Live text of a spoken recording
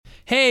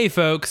Hey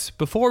folks,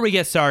 before we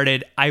get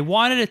started, I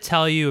wanted to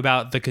tell you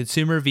about the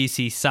Consumer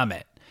VC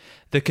Summit.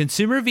 The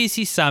Consumer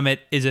VC Summit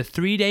is a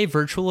 3-day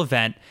virtual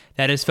event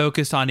that is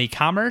focused on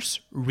e-commerce,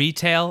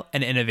 retail,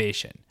 and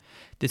innovation.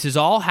 This is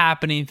all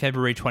happening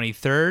February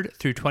 23rd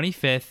through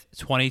 25th,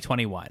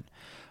 2021.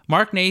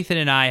 Mark, Nathan,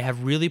 and I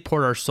have really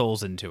poured our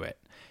souls into it.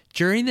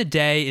 During the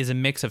day is a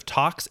mix of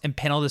talks and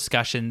panel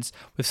discussions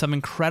with some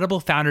incredible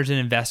founders and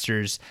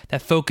investors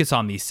that focus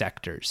on these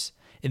sectors.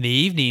 In the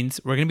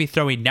evenings, we're going to be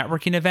throwing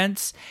networking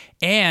events,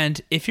 and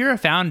if you're a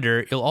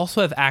founder, you'll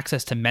also have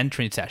access to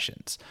mentoring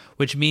sessions,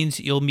 which means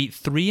you'll meet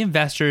 3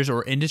 investors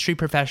or industry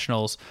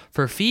professionals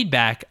for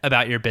feedback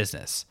about your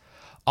business.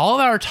 All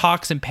of our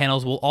talks and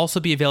panels will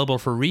also be available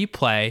for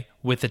replay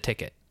with a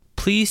ticket.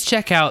 Please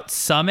check out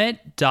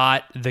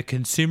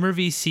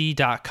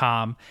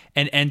summit.theconsumervc.com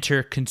and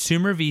enter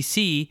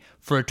ConsumerVC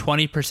for a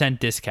 20%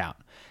 discount.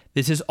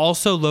 This is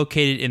also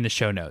located in the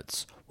show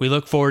notes. We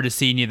look forward to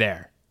seeing you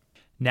there.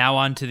 Now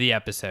on to the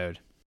episode.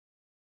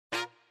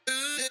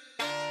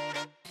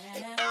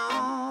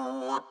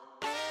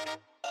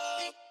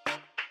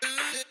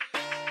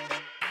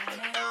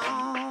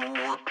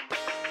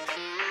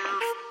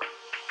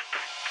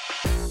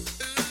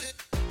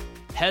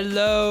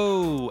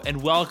 Hello,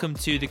 and welcome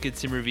to the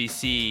Consumer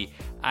VC.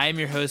 I'm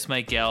your host,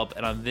 Mike Gelb,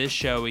 and on this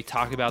show, we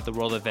talk about the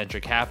world of venture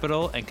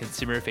capital and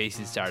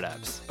consumer-facing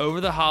startups. Over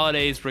the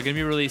holidays, we're going to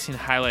be releasing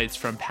highlights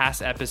from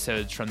past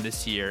episodes from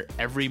this year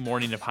every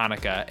morning of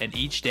Hanukkah and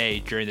each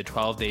day during the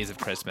 12 days of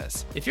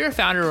Christmas. If you're a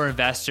founder or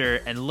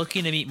investor and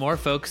looking to meet more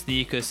folks in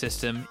the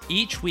ecosystem,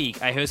 each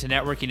week I host a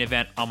networking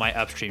event on my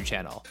Upstream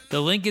channel.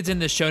 The link is in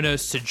the show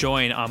notes to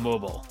join on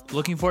mobile.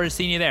 Looking forward to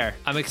seeing you there.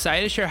 I'm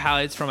excited to share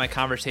highlights from my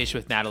conversation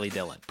with Natalie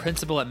Dillon,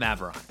 principal at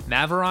Maveron.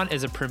 Maveron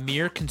is a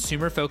premier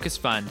consumer-focused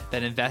fund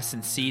that invests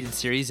in seed and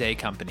Series A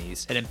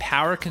companies that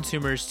empower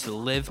consumers to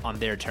live on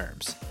their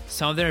terms.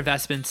 Some of their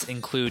investments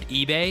include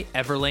eBay,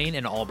 Everlane,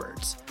 and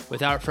Allbirds.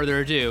 Without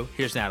further ado,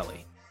 here's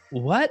Natalie.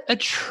 What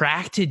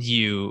attracted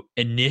you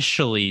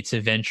initially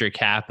to venture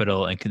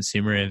capital and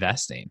consumer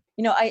investing?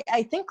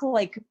 I think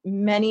like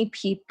many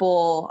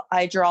people,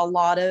 I draw a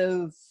lot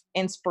of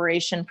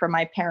inspiration from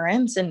my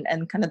parents and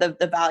kind of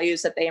the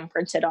values that they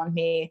imprinted on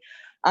me.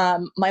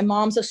 My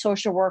mom's a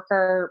social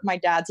worker. My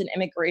dad's an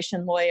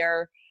immigration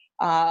lawyer.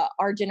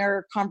 Our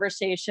dinner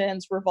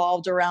conversations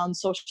revolved around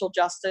social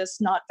justice,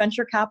 not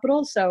venture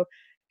capital. So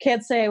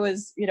can't say I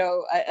was,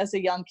 as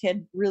a young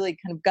kid, really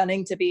kind of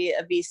gunning to be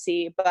a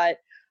VC, but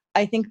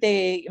I think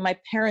my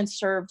parents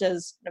served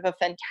as kind of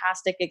a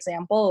fantastic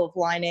example of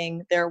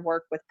lining their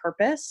work with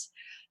purpose.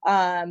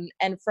 And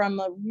from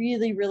a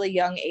really, really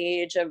young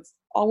age, I've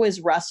always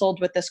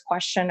wrestled with this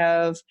question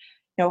of,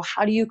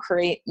 how do you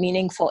create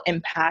meaningful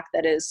impact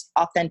that is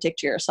authentic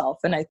to yourself?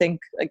 And I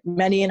think like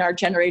many in our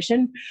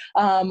generation,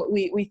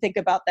 we think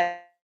about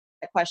that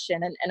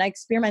question. And I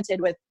experimented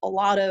with a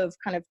lot of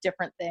kind of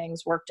different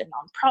things, worked in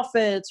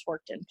nonprofits,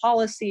 worked in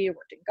policy,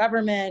 worked in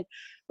government,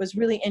 was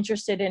really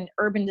interested in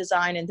urban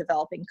design in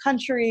developing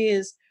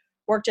countries,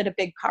 worked at a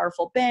big,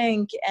 powerful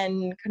bank,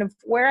 and kind of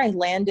where I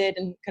landed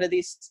in kind of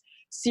these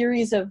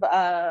series of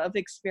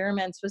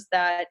experiments was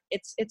that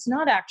it's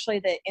not actually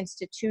the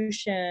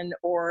institution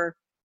or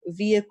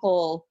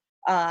vehicle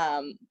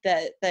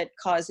that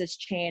causes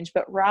change,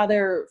 but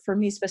rather for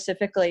me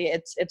specifically,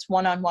 it's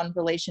one-on-one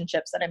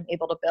relationships that I'm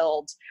able to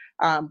build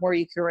where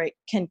you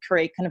can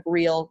create kind of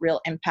real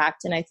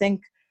impact. And I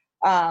think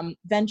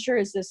venture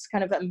is this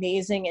kind of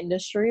amazing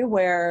industry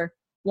where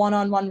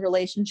one-on-one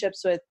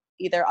relationships with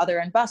either other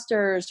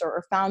investors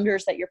or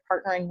founders that you're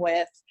partnering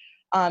with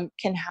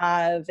can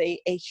have a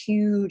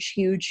huge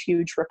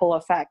ripple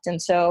effect.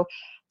 And so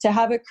to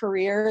have a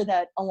career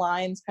that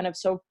aligns kind of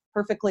so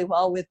perfectly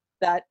well with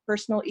that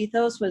personal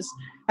ethos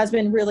has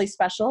been really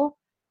special.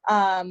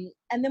 And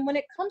then when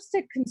it comes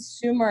to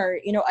consumer,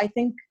 I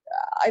think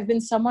I've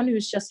been someone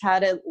who's just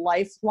had a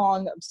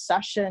lifelong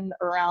obsession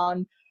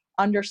around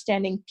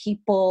understanding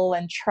people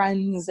and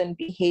trends and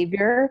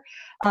behavior.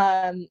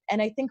 And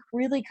I think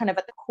really kind of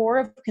at the core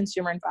of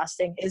consumer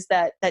investing is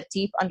that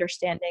deep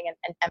understanding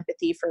and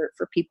empathy for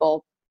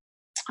people.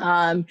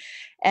 And,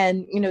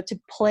 to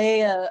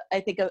play I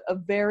think a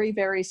very,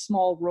 very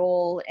small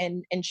role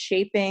in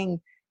shaping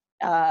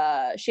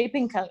kind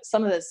of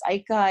some of the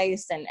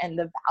zeitgeist and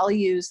the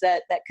values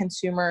that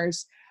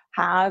consumers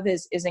have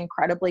is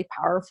incredibly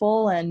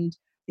powerful. And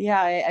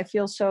yeah, I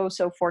feel so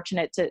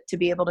fortunate to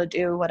be able to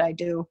do what I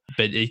do.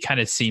 But it kind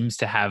of seems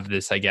to have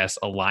this, I guess,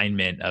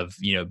 alignment of,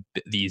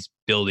 these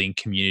building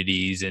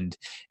communities and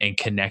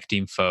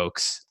connecting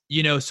folks.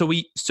 So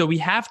we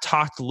have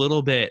talked a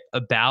little bit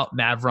about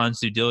Maveron's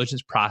due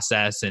diligence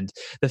process and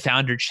the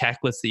founder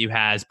checklist that you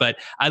has, but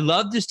I'd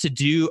love just to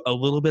do a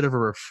little bit of a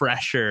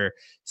refresher,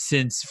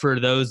 since for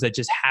those that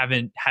just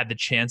haven't had the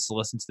chance to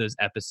listen to those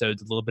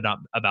episodes, a little bit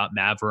about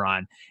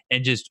Maveron,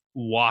 and just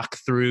walk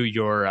through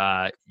your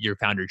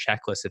founder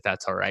checklist, if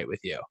that's all right with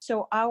you.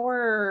 So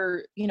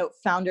our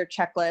founder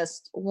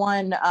checklist,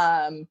 one,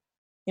 I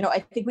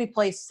think we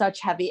place such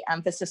heavy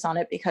emphasis on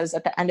it because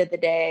at the end of the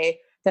day,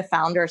 the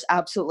founders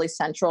absolutely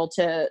central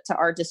to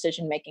our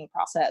decision-making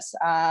process.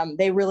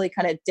 They really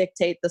kind of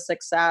dictate the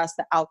success,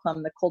 the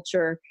outcome, the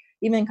culture,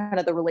 even kind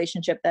of the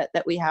relationship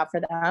that we have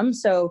for them.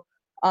 So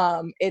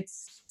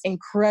it's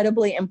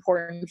incredibly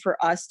important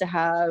for us to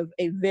have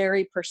a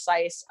very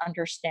precise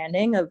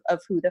understanding of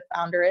who the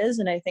founder is.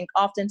 And I think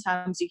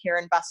oftentimes you hear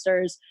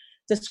investors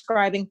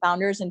describing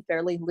founders in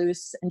fairly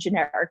loose and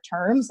generic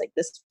terms, like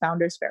this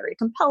founder is very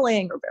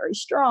compelling or very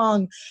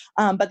strong.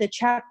 But the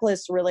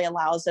checklist really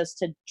allows us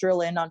to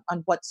drill in on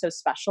what's so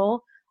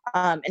special,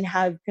 and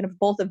have kind of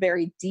both a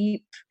very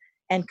deep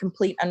and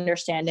complete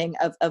understanding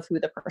of who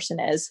the person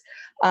is.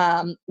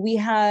 We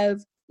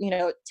have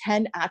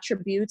 10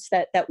 attributes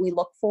that we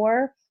look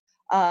for,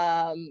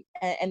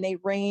 and they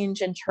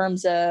range in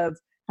terms of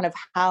kind of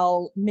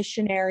how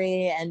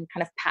missionary and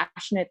kind of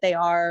passionate they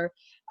are,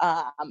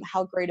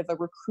 how great of a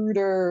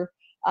recruiter,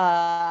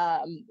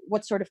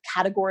 what sort of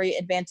category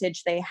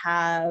advantage they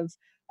have.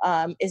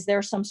 Is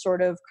there some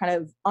sort of kind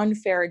of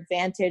unfair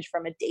advantage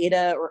from a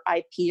data or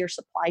IP or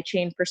supply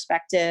chain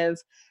perspective?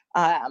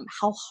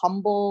 How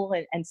humble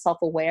and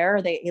self-aware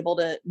are they able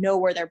to know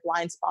where their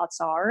blind spots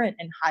are and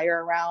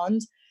hire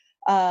around?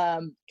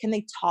 Can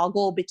they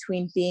toggle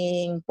between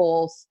being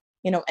both,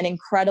 an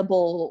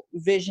incredible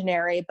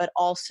visionary, but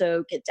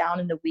also get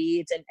down in the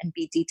weeds and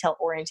be detail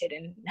oriented?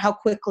 And how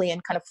quickly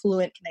and kind of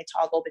fluent can they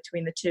toggle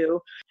between the two?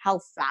 How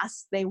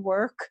fast they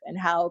work and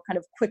how kind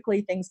of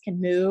quickly things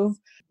can move.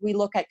 We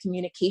look at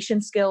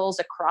communication skills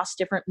across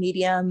different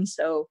mediums.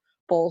 So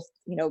both,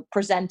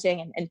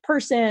 presenting in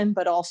person,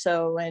 but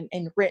also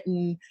in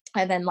written.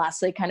 And then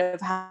lastly, kind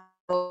of how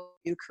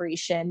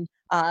creation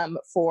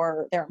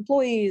for their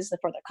employees,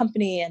 for their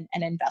company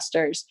and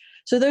investors.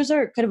 So those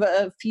are kind of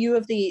a few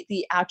of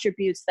the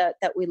attributes that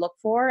we look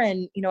for.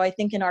 And, I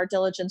think in our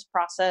diligence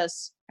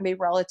process,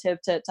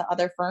 relative to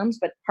other firms,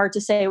 but hard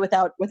to say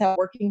without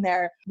working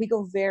there, we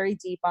go very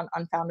deep on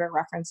founder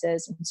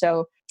references. And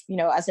so,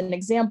 as an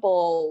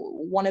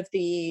example, one of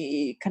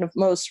the kind of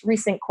most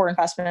recent core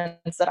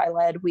investments that I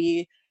led,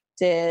 we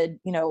did,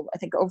 I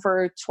think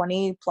over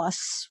 20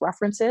 plus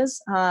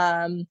references.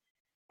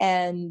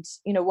 And,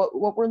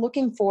 what we're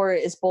looking for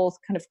is both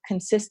kind of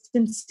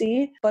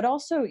consistency, but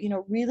also,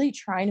 really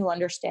trying to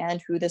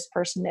understand who this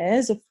person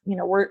is. If,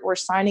 we're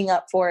signing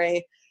up for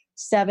a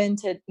 7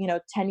 to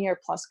 10-year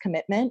plus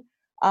commitment,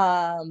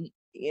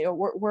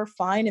 we're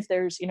fine if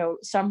there's,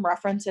 some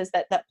references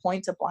that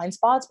point to blind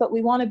spots, but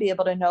we want to be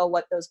able to know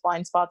what those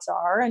blind spots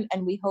are.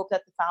 And we hope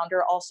that the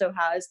founder also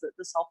has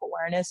the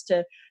self-awareness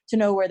to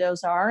know where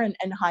those are and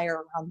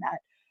hire around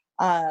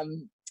that.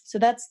 So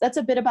that's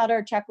a bit about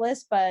our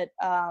checklist, but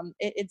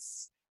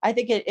I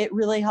think it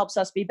really helps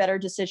us be better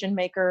decision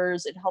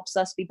makers. It helps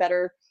us be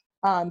better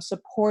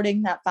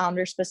supporting that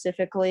founder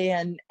specifically.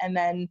 And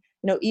then,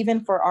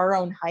 even for our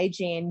own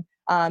hygiene,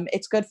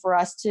 it's good for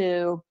us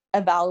to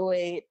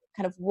evaluate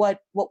kind of what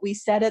we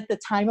said at the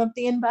time of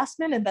the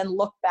investment and then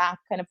look back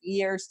kind of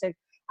years to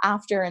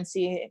after and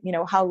see,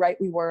 how right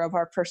we were of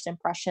our first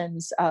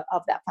impressions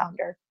of that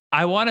founder.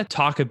 I want to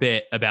talk a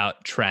bit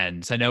about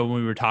trends. I know when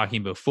we were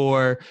talking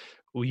before,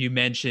 you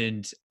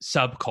mentioned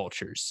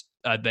subcultures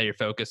that you're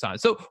focused on.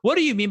 So what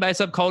do you mean by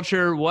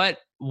subculture? What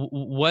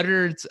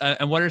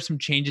are some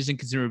changes in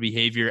consumer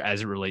behavior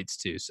as it relates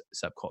to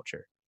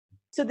subculture?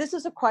 So this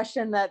is a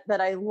question that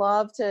I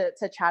love to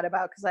chat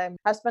about because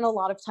I've spent a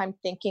lot of time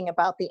thinking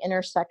about the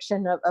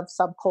intersection of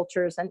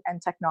subcultures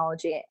and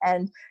technology.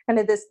 And kind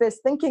of this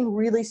thinking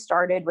really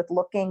started with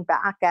looking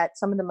back at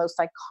some of the most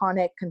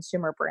iconic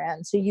consumer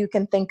brands. So you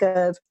can think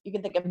of Nike, you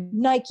can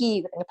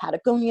think of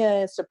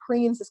Patagonia,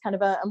 Supremes is kind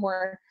of a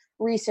more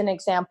recent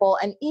example.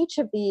 And each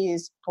of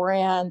these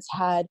brands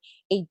had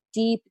a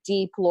deep,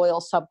 deep loyal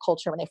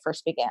subculture when they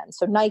first began.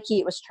 So Nike,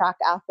 it was track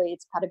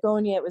athletes.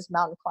 Patagonia, it was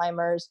mountain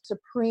climbers.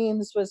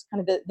 Supremes was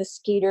kind of the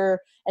skater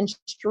and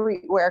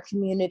streetwear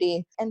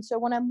community. And so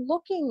when I'm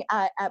looking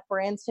at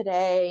brands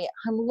today,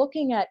 I'm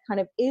looking at kind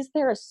of, is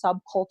there a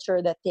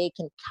subculture that they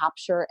can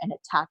capture and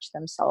attach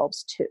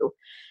themselves to?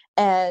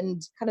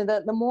 And kind of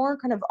the more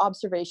kind of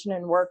observation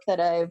and work that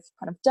I've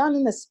kind of done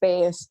in this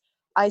space,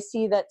 I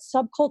see that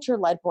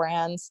subculture-led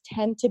brands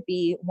tend to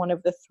be one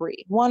of the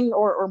three, one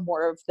or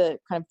more of the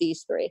kind of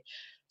these three.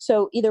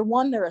 So either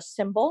one, they're a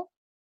symbol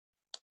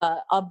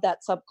of that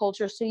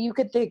subculture. So you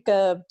could think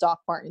of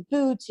Doc Marten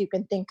boots, you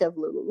can think of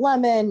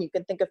Lululemon, you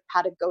can think of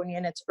Patagonia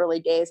in its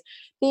early days.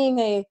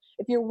 If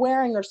you're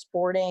wearing or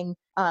sporting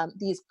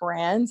these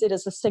brands, it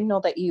is a signal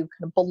that you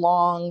kind of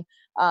belong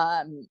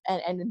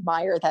and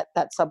admire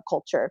that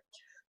subculture.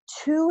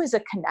 Two is a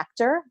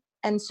connector.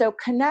 And so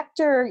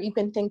connector, you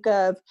can think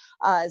of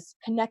as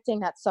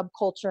connecting that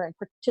subculture and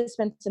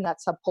participants in that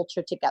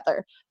subculture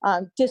together.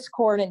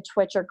 Discord and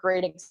Twitch are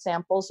great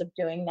examples of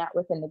doing that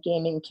within the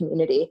gaming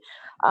community.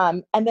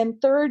 And then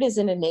third is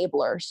an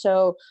enabler.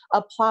 So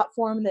a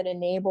platform that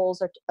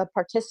enables a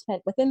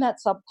participant within that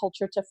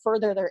subculture to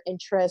further their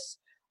interests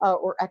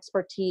or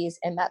expertise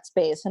in that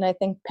space. And I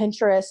think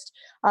Pinterest,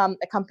 a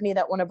company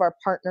that one of our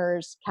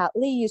partners, Kat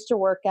Lee, used to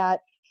work at,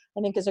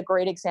 I think is a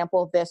great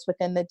example of this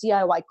within the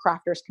DIY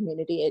crafters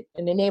community. It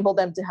enabled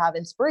them to have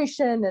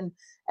inspiration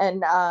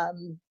and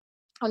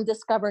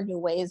discover new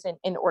ways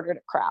in order to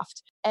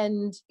craft.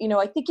 And,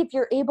 I think if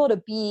you're able to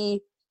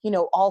be,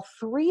 all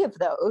three of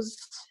those,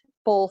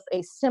 both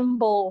a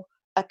symbol,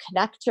 a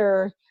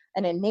connector,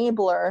 an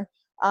enabler,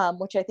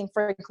 which I think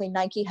frankly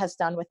Nike has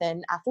done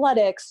within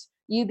athletics,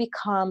 you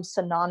become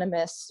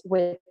synonymous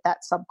with that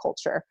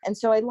subculture. And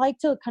so I like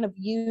to kind of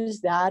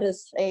use that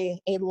as a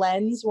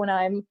lens when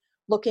I'm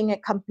looking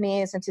at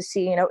companies and to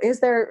see,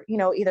 is there,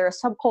 either a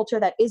subculture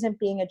that isn't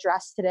being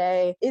addressed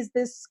today? Is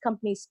this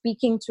company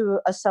speaking to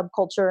a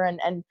subculture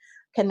and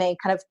can they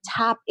kind of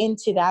tap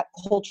into that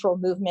cultural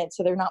movement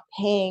so they're not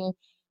paying,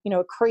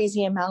 a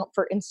crazy amount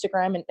for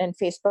Instagram and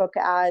Facebook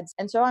ads?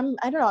 And so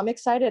I'm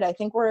excited. I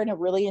think we're in a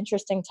really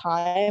interesting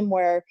time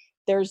where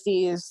there's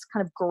these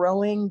kind of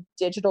growing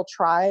digital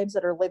tribes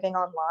that are living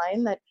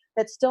online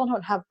that still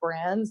don't have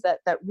brands that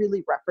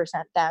really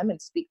represent them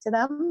and speak to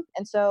them.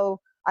 And so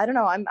I don't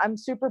know, I'm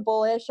super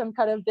bullish. I'm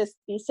kind of this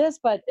thesis,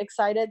 but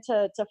excited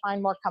to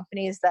find more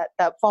companies that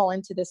fall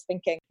into this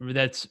thinking.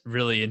 That's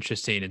really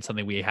interesting and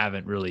something we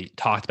haven't really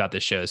talked about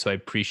this show. So I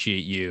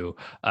appreciate you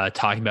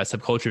talking about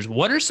subcultures.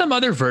 What are some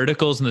other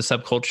verticals in the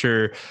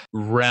subculture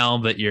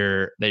realm that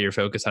you're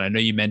focused on? I know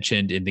you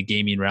mentioned in the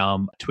gaming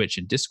realm, Twitch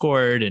and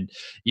Discord, and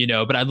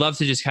but I'd love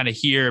to just kind of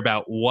hear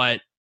about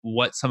what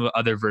some of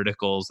other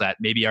verticals that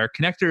maybe are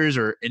connectors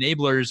or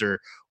enablers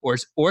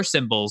or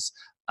symbols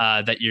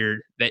that you're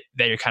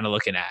kind of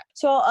looking at.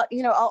 So,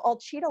 I'll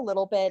cheat a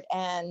little bit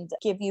and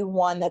give you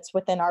one that's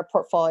within our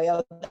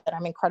portfolio that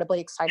I'm incredibly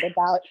excited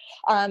about.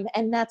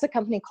 And that's a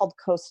company called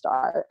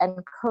CoStar. And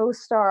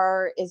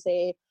CoStar is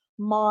a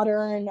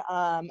modern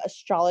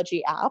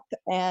astrology app.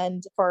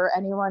 And for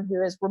anyone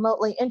who is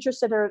remotely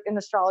interested in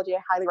astrology, I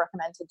highly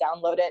recommend to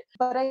download it.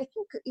 But I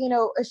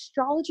think,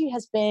 astrology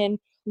has been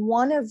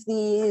one of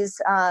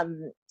these,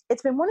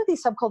 it's been one of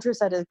these subcultures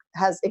that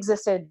has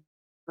existed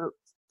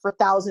for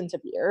thousands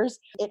of years.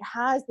 It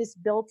has this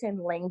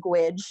built-in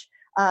language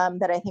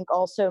that I think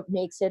also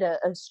makes it a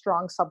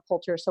strong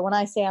subculture. So when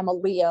I say I'm a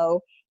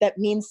Leo, that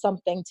means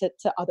something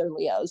to other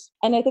Leos.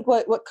 And I think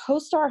what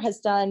CoStar has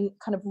done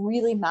kind of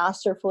really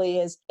masterfully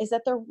is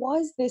that there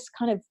was this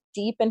kind of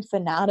deep and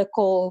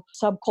fanatical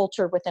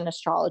subculture within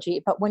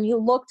astrology. But when you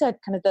looked at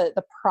kind of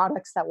the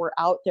products that were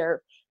out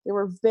there, they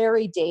were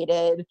very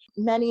dated.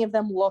 Many of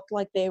them looked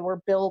like they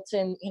were built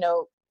in,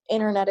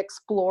 Internet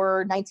Explorer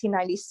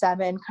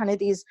 1997, kind of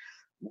these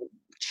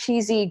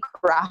cheesy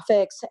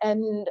graphics.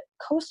 And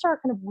CoStar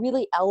kind of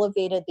really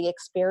elevated the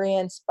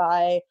experience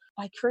by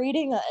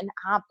creating an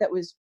app that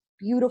was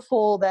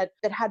beautiful, that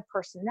had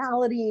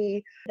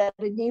personality, that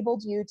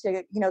enabled you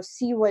to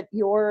see what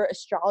your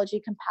astrology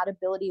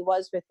compatibility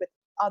was with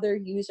other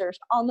users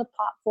on the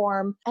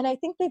platform. And I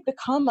think they've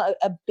become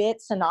a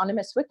bit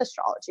synonymous with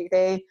astrology.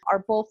 They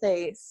are both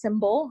a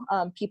symbol.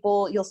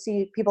 You'll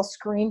see people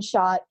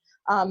screenshot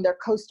their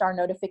CoStar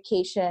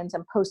notifications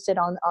and post it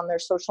on their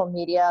social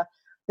media.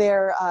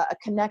 They're a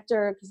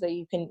connector because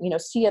you can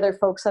see other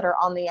folks that are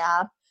on the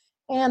app.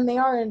 And they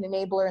are an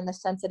enabler in the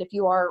sense that if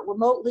you are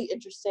remotely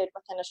interested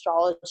within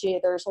astrology,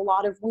 there's a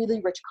lot of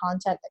really rich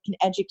content that can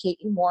educate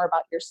you more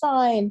about your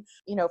sign,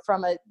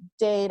 from a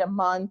day to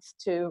month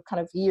to kind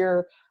of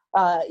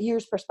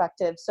years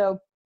perspective. So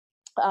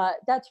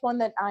that's one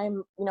that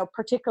I'm,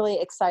 particularly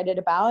excited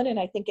about. And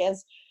I think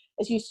as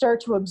you start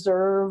to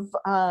observe,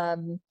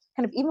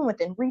 kind of even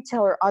within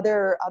retail or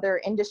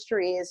other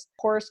industries,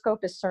 horoscope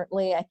is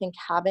certainly, I think,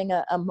 having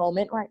a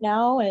moment right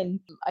now. And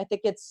I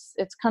think it's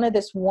kind of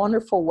this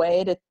wonderful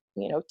way to,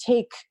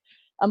 take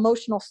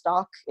emotional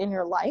stock in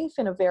your life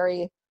in a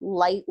very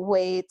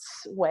lightweight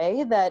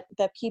way that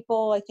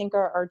people, I think,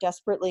 are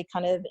desperately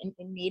kind of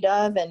in need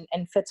of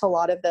and fits a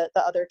lot of the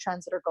other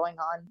trends that are going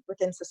on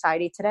within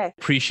society today.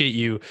 Appreciate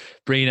you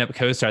bringing up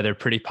CoStar. They're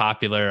pretty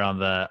popular on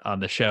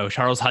the show.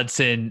 Charles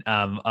Hudson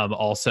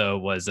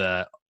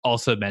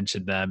also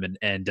mentioned them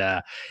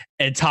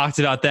and talked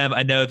about them.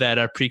 I know that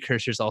our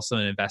Precursor is also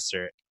an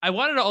investor. I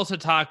wanted to also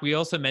talk, we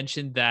also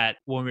mentioned that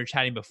when we were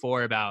chatting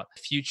before about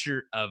the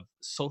future of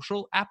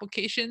social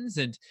applications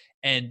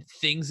and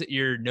things that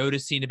you're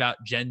noticing about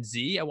Gen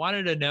Z.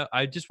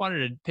 I just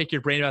wanted to pick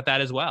your brain about that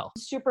as well.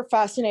 Super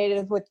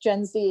fascinated with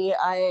Gen Z.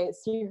 I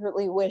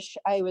secretly wish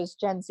I was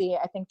Gen Z.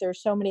 I think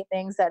there's so many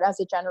things that as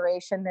a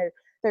generation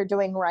they're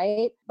doing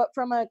right. But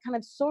from a kind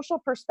of social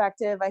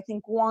perspective, I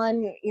think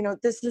one,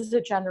 this is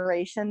a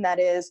generation that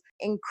is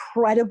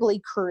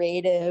incredibly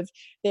creative.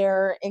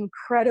 They're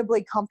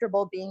incredibly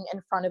comfortable being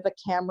in front of a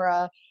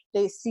camera.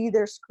 They see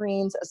their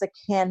screens as a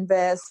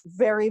canvas,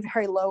 very,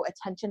 very low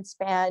attention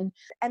span.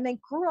 And they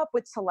grew up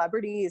with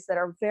celebrities that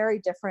are very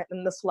different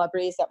than the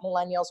celebrities that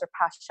millennials or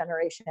past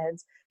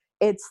generations.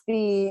 It's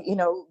the,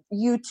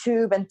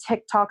 YouTube and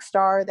TikTok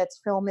star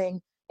that's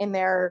filming in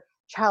their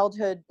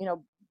childhood,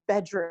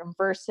 bedroom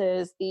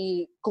versus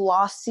the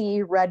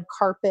glossy red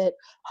carpet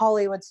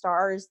Hollywood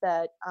stars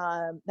that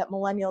that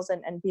millennials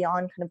and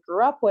beyond kind of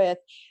grew up with.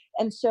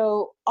 And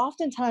so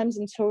oftentimes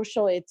in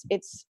social, it's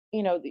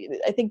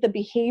I think the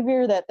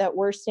behavior that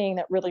we're seeing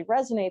that really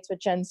resonates with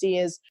Gen Z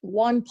is,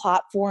 one,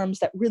 platforms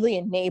that really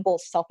enable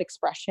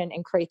self-expression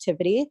and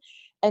creativity,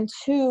 and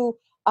two,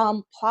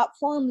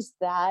 platforms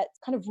that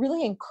kind of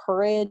really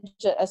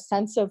encourage a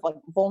sense of like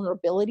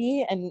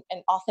vulnerability and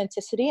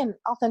authenticity. And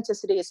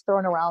authenticity is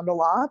thrown around a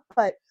lot,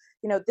 but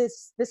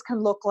this can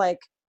look like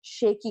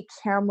shaky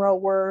camera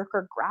work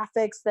or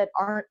graphics that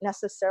aren't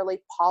necessarily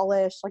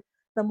polished. Like,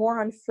 the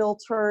more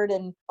unfiltered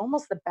and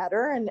almost the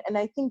better. And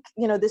I think,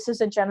 this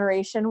is a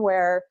generation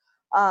where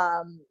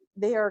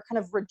they are kind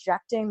of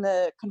rejecting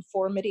the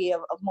conformity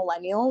of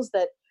millennials,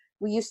 that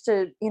we used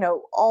to,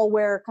 all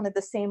wear kind of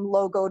the same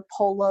logoed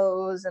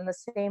polos and the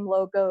same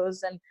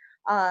logos.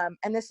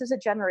 And this is a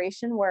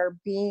generation where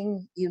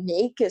being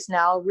unique is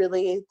now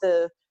really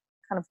the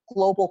kind of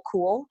global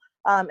cool.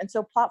 And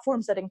so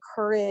platforms that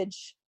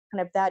encourage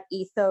kind of that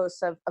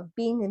ethos of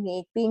being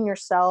unique, being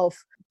yourself,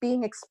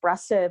 being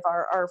expressive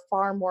are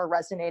far more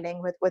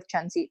resonating with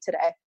Gen Z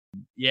today.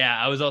 Yeah,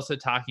 I was also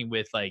talking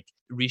with like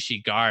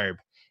Rishi Garb,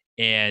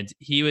 and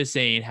he was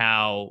saying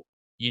how,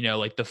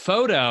 like the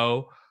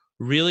photo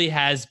really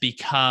has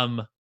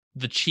become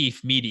the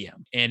chief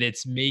medium, and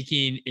it's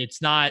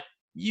not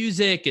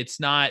music,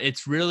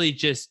 it's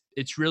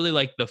really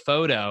like the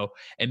photo,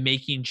 and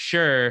making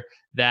sure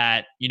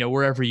that,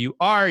 wherever you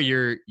are,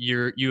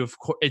 you of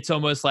course, it's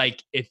almost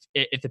like if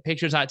the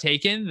picture's not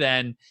taken,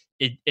 then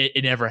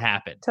it never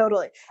happened.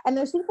 Totally. And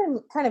there's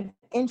even kind of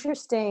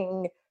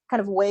interesting kind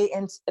of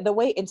the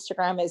way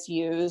Instagram is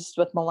used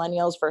with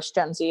millennials versus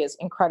Gen Z is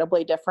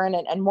incredibly different.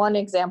 And one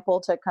example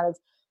to kind of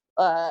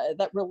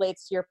that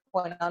relates to your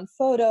point on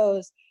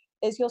photos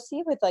is, you'll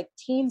see with like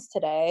teens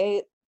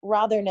today,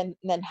 rather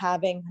than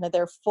having kind of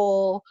their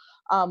full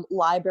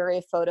library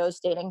of photos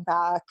dating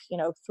back,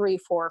 3,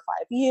 4, or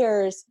 5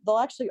 years, they'll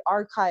actually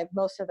archive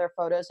most of their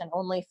photos and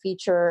only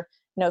feature,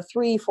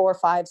 3, 4,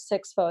 5,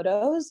 6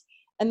 photos.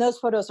 And those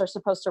photos are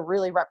supposed to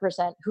really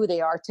represent who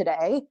they are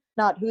today,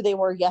 not who they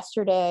were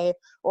yesterday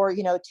or,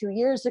 2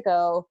 years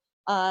ago.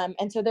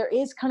 And so there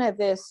is kind of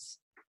this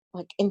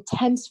like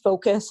intense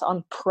focus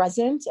on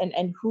present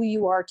and who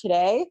you are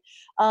today,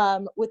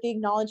 with the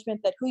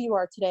acknowledgement that who you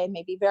are today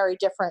may be very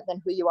different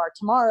than who you are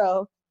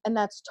tomorrow. And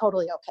that's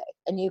totally okay.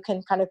 And you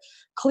can kind of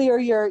clear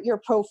your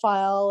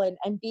profile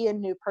and be a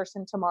new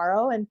person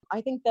tomorrow. And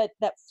I think that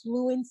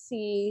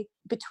fluency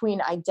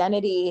between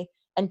identity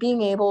and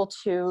being able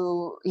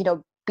to,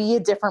 be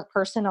a different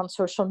person on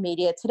social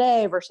media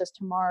today versus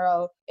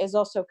tomorrow is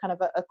also kind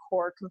of a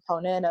core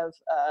component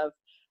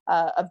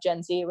of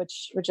Gen Z,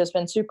 which has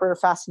been super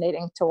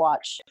fascinating to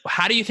watch.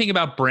 How do you think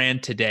about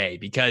brand today?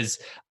 Because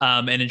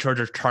and in terms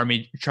of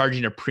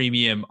charging a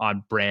premium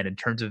on brand, in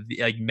terms of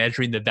like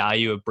measuring the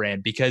value of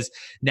brand, because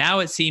now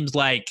it seems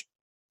like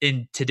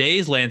in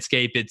today's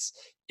landscape,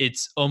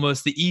 it's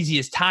almost the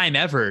easiest time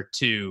ever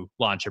to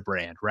launch a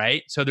brand,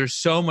 right? So there's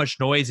so much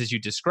noise, as you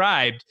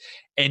described,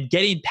 and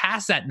getting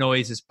past that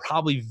noise is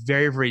probably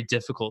very, very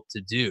difficult to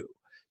do,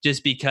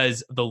 just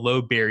because of the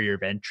low barrier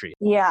of entry.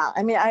 Yeah,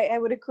 I mean, I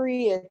would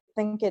agree. I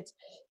think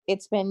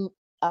it's been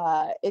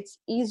it's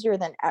easier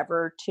than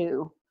ever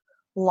to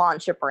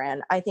launch a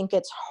brand. I think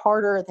it's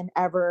harder than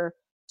ever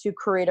to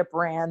create a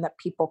brand that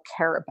people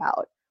care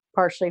about,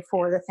 partially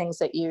for the things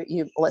that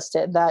you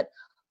listed. That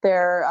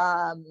there,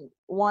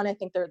 one, I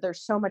think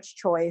there's so much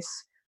choice.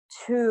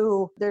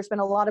 Two, there's been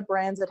a lot of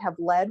brands that have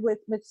led with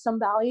some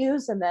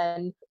values, and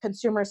then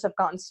consumers have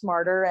gotten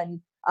smarter and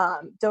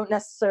don't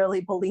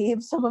necessarily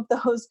believe some of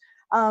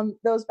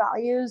those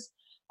values.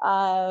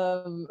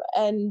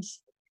 And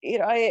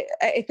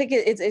I think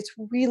it's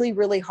really,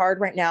 really hard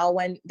right now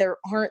when there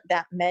aren't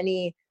that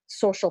many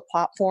social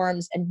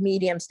platforms and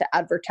mediums to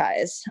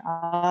advertise.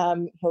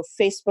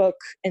 Facebook,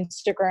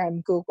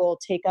 Instagram, Google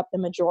take up the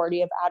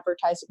majority of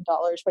advertising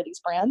dollars for these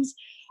brands.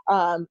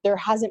 There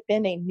hasn't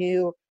been a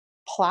new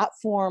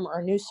platform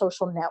or a new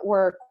social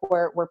network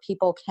where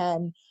people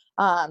can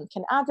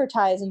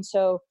advertise. And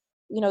so,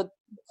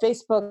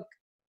 Facebook,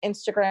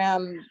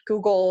 Instagram,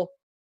 Google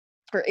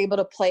are able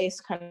to place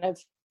kind of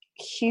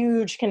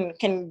huge,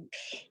 can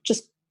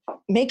just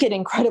make it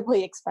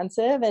incredibly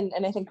expensive. And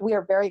I think we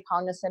are very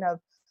cognizant of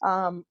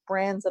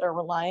brands that are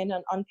relying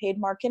on paid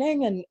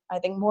marketing. And I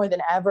think more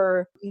than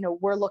ever,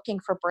 we're looking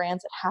for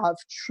brands that have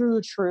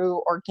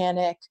true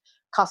organic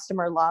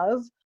customer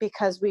love,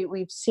 because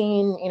we've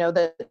seen,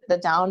 the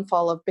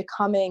downfall of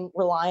becoming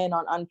reliant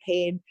on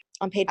unpaid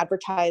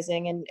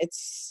advertising. And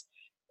it's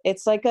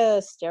like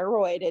a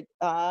steroid.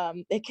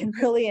 It can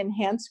really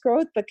enhance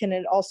growth, but can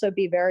it also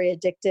be very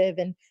addictive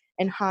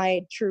and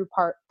hide true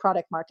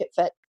product market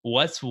fit.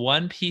 What's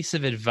one piece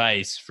of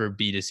advice for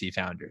B2C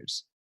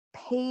founders?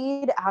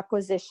 Paid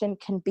acquisition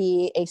can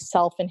be a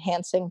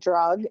self-enhancing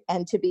drug,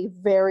 and to be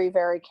very,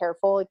 very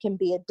careful. It can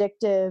be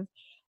addictive.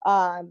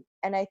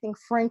 And I think,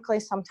 frankly,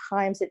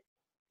 sometimes it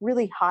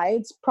really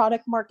hides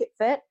product market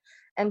fit.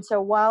 And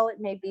so while it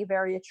may be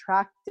very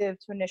attractive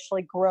to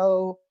initially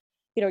grow,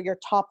 your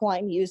top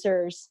line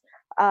users,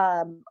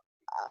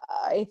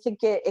 I think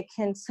it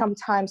can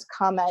sometimes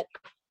come at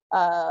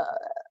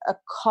a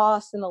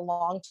cost in the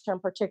long term,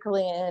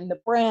 particularly in the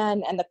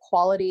brand and the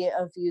quality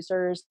of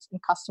users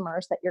and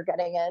customers that you're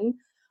getting in.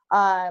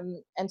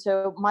 And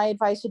so my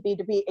advice would be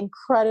to be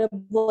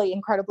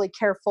incredibly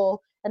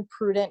careful and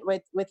prudent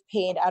with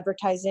paid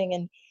advertising.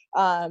 And,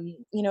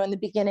 in the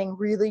beginning,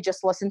 really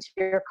just listen to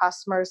your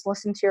customers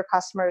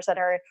that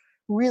are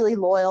really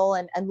loyal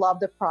and love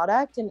the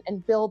product,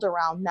 and build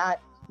around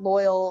that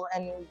loyal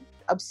and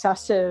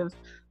obsessive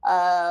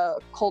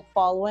cult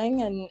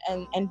following,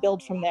 and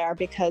build from there,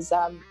 because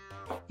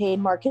paid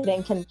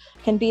marketing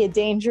can be a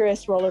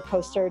dangerous roller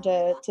coaster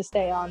to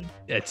stay on.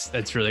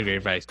 That's really great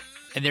advice.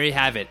 And there you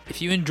have it.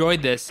 If you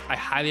enjoyed this, I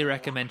highly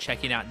recommend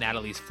checking out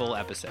Natalie's full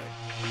episode.